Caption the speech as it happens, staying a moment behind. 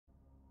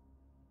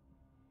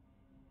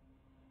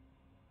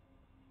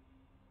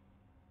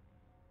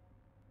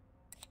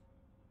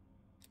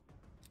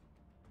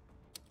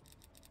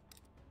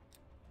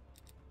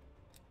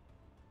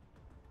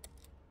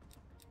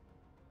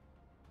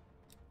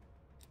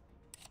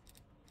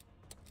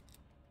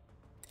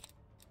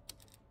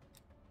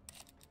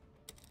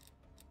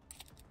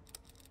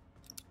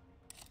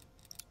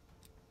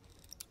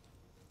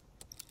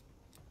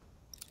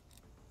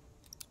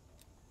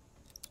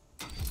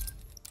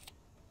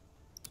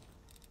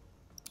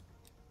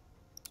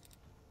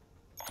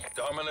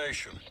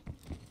Domination.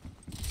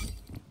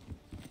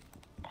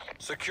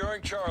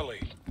 Securing Charlie.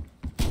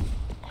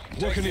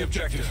 Take the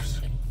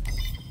objectives.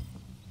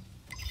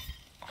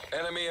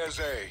 Enemy has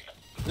A.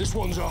 This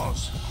one's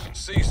ours.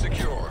 C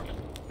secure.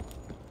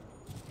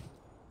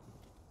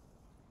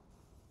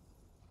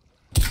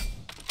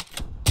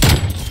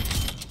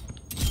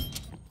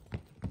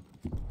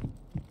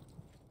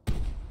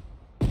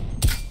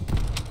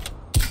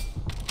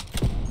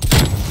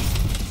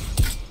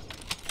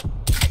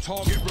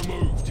 Target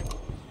removed.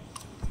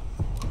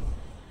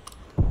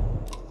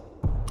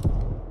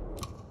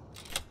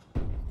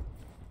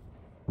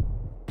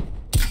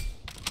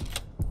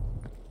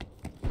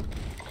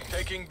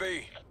 Taking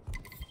B.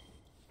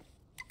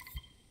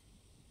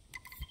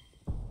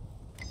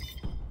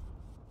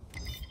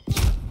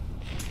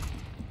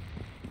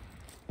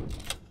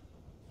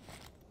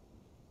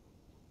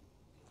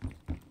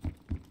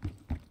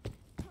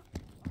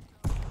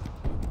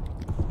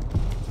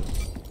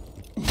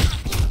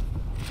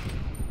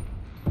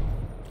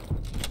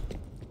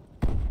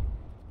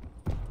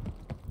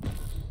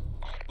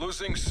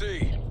 Losing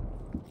C.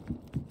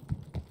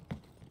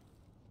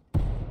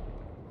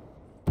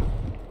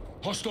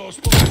 Hostile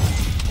spotted.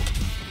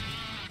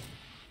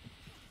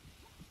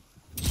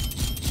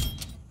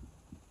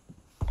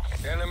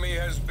 Enemy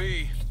has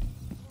B.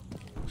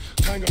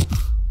 Tango.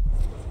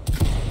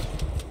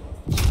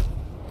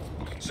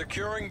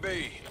 Securing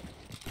B.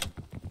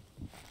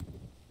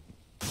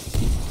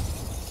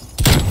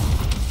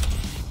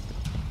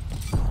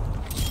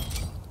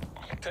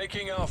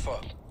 Taking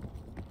Alpha.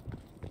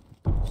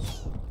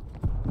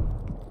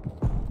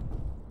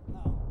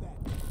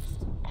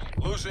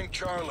 Losing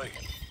Charlie.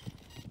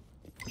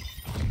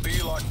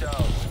 B locked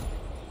down.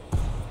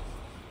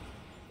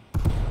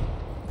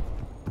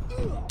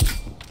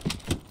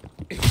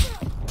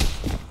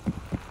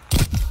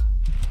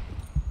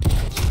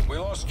 We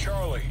lost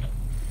Charlie.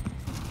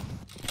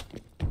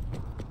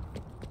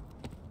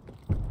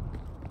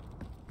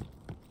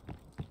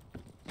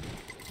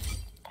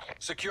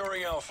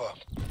 Securing Alpha.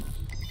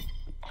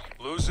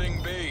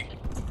 Losing B.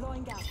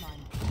 Deploying gas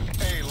mine.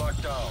 A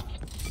locked down.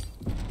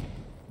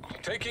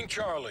 Taking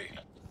Charlie.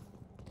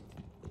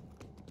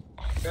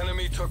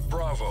 Enemy took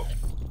Bravo.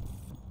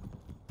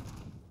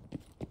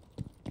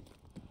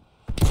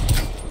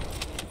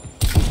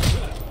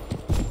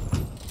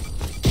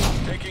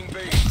 Taking B.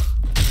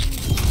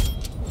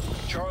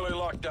 Charlie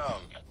locked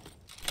down.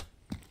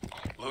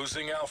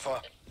 Losing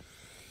Alpha.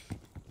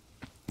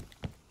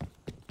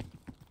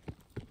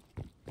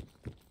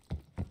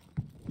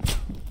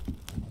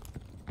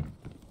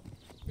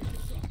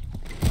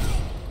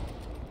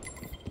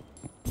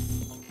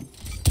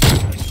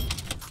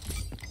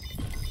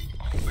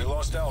 We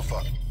lost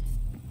Alpha.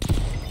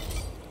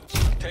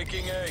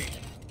 Taking A.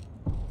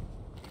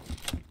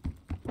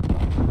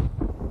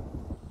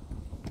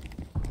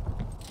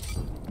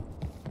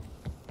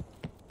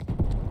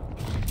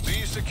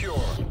 B secure.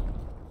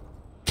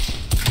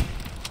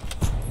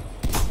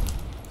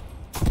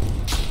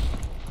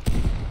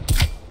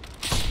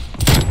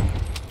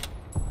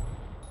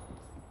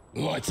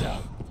 Lights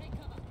out.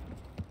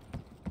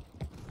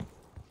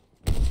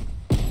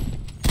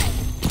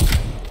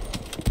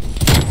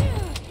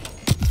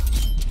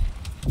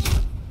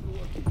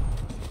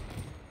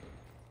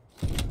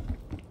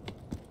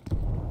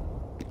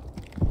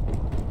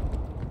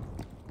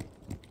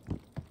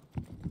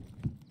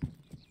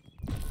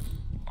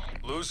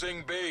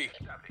 Losing B.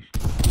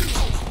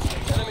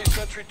 Enemy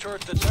sentry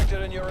turret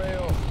detected in your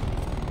AO.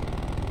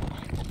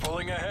 We're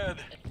pulling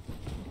ahead.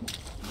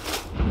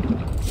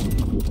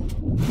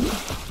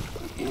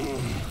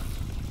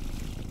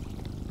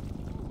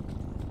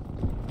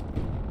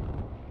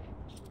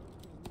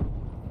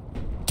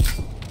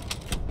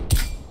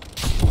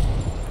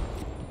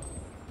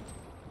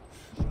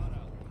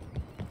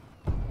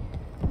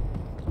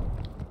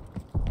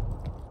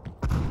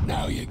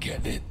 Now you're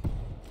getting it.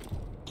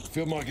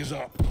 Field mic is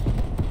up.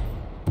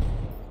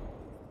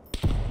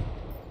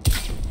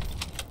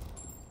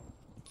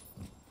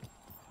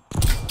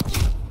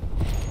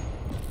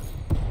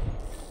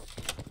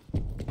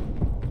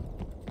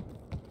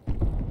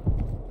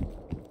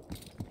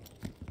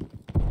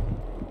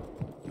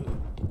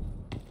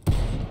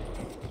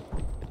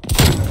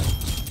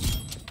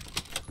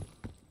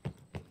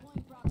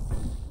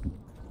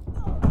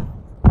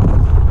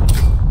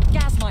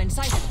 Gas mine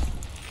sighted.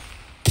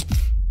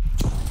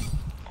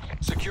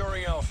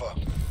 Securing Alpha.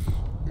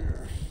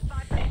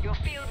 Your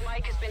field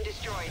mic has been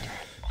destroyed.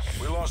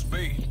 We lost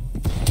B.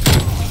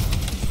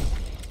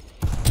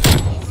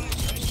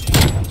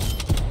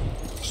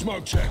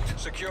 Smoke checked.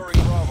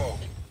 Securing Bravo.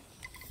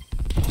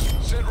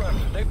 Sidrep,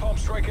 napalm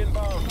strike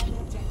inbound.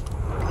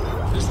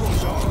 This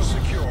one's ours.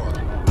 Secure.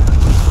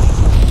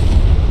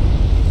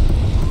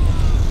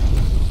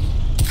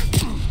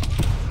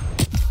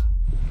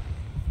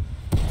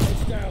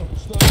 Heads down.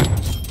 Slow.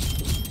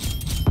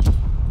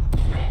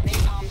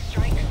 Napalm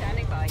strike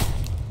standing by.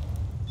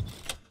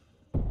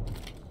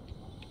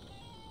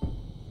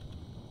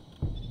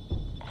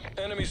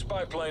 Enemy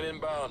spy plane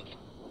inbound.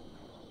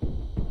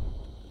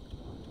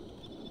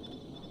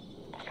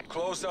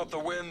 Close out the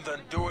wind, then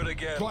do it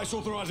again. Twice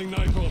authorizing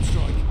napalm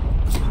strike.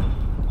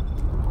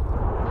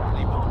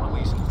 Napalm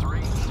release in 3.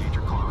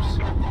 Danger close.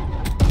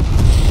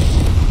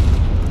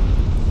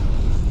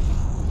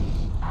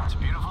 It's a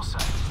beautiful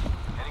sight.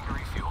 Heading to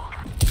refuel.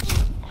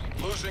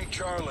 Losing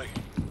Charlie.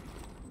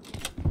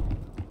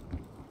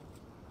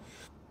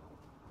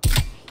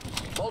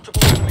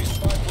 Multiple enemy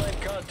spy plane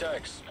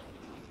contacts.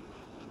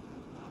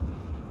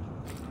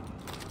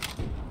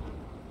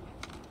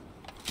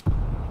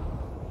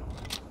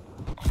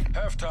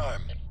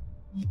 Halftime.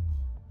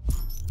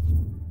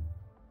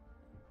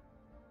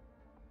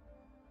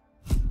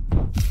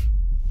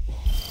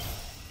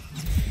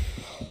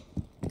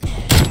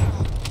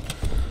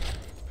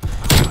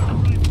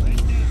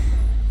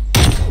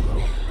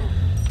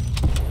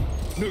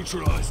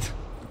 Neutralized.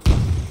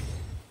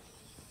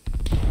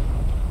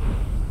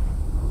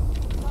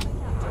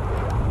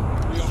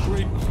 We are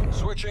green.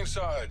 Switching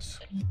sides.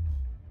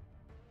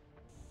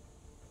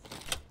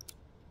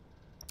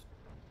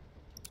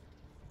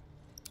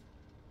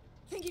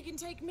 Think you can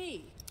take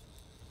me?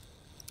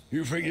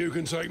 You think you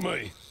can take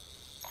me?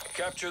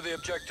 Capture the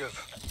objective.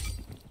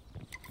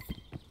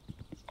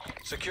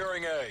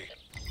 Securing A.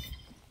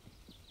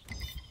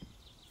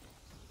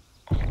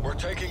 We're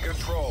taking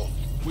control.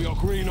 We are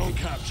green on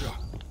capture.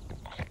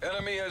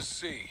 Enemy has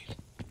C.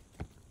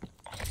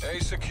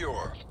 A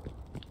secure.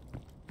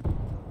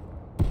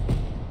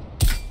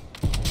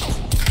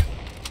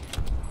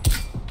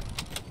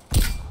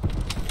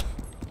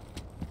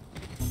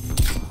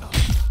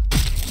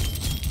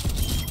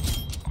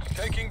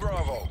 Taking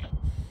Bravo.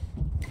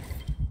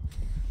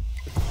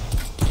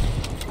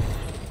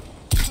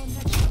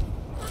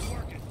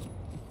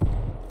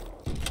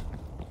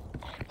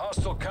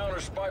 Hostile counter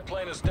spy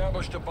plane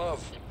established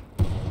above.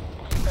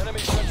 Enemy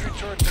sentry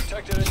turret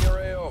detected in your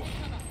AO.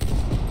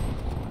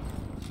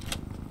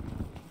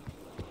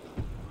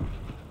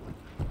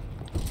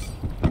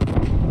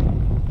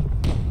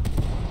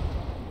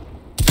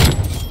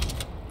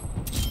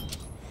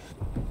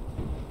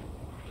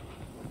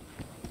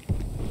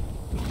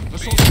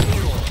 Assault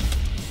secure.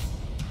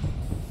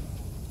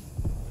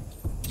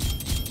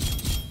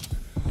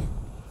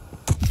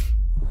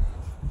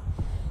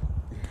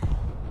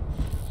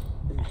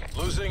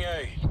 Losing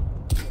A.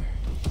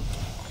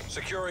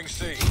 Securing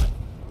C.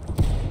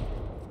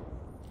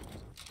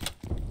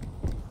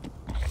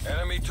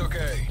 Enemy took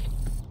A.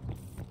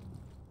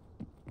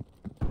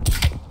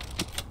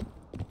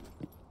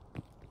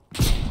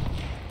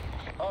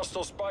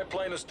 Hostile spy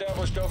plane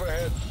established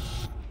overhead.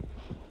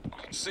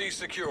 C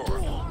secure.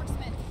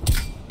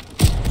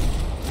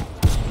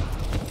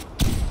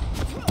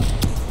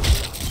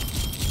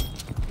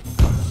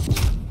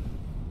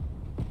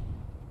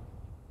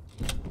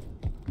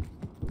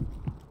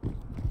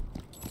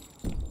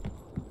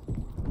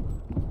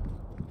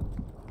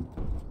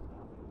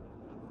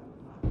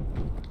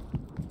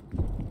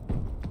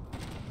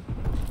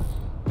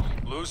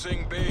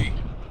 Losing B.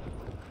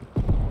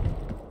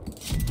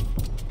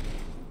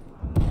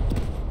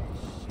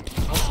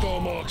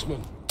 Hostile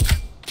marksman.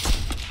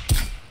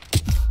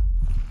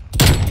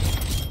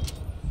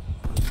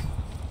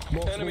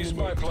 Enemy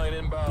spy plane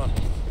inbound.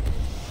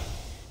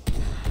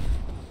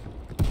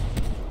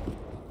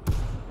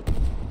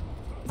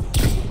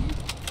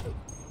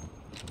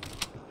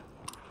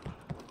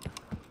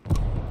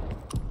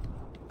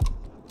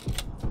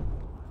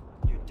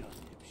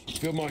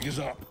 Field mic is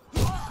up.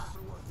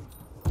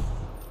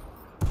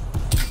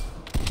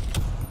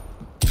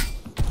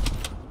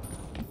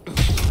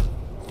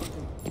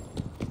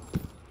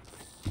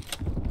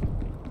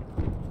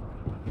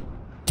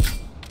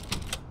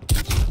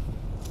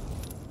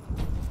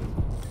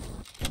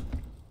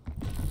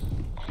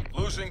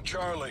 Losing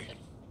Charlie.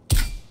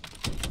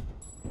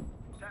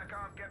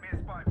 TACOM, get me a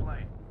spy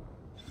plane.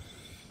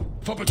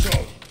 For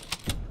patrol.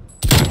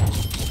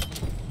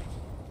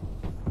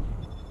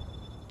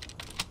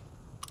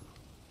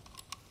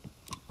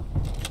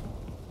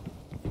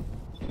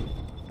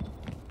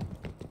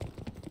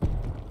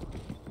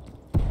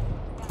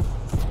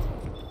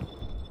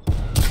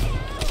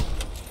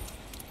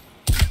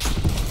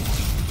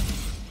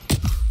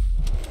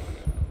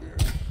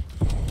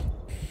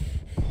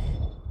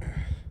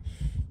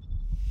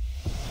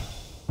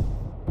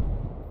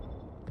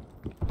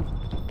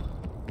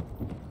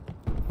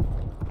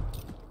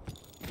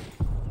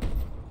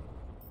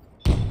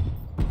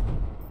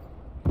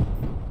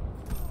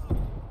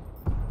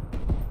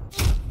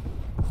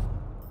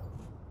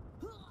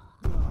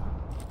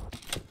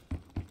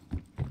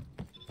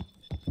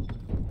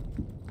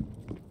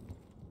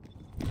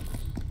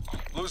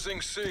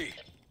 Losing C.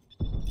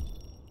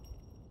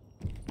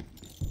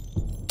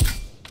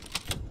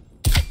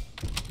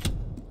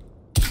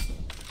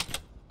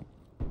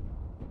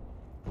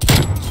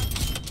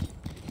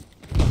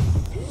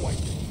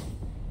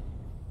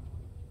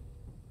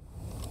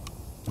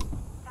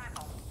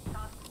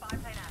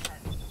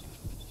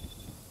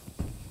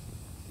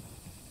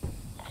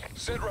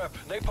 Sit rep,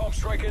 napalm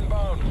strike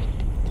inbound.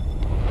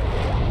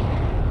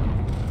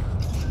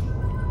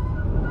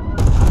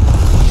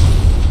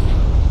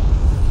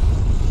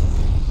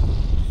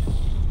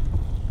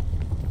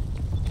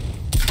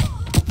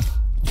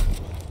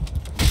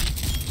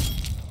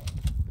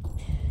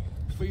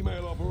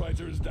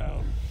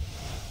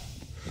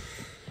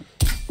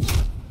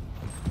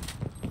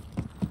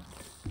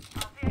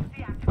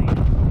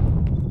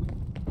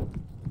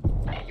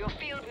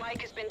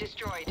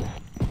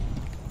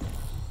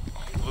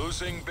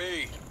 Losing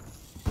B.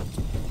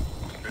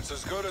 It's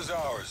as good as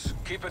ours.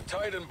 Keep it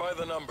tight and by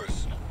the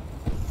numbers.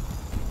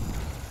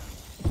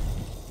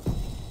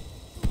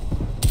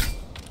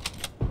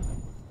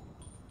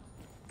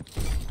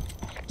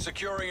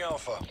 Securing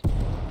Alpha.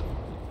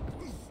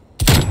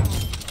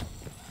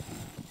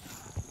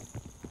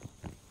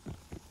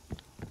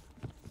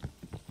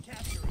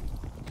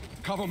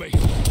 Cover me.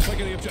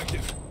 Taking the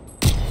objective.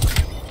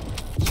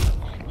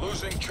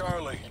 Losing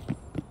Charlie.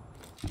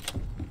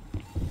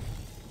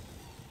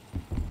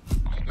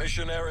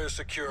 Mission area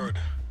secured.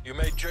 You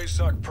made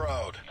JSOC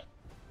proud.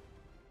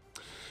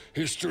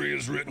 History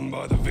is written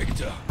by the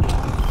victor.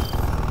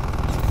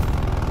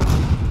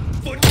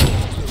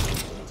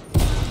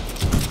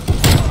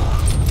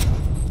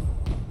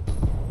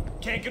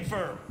 Can't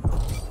confirm.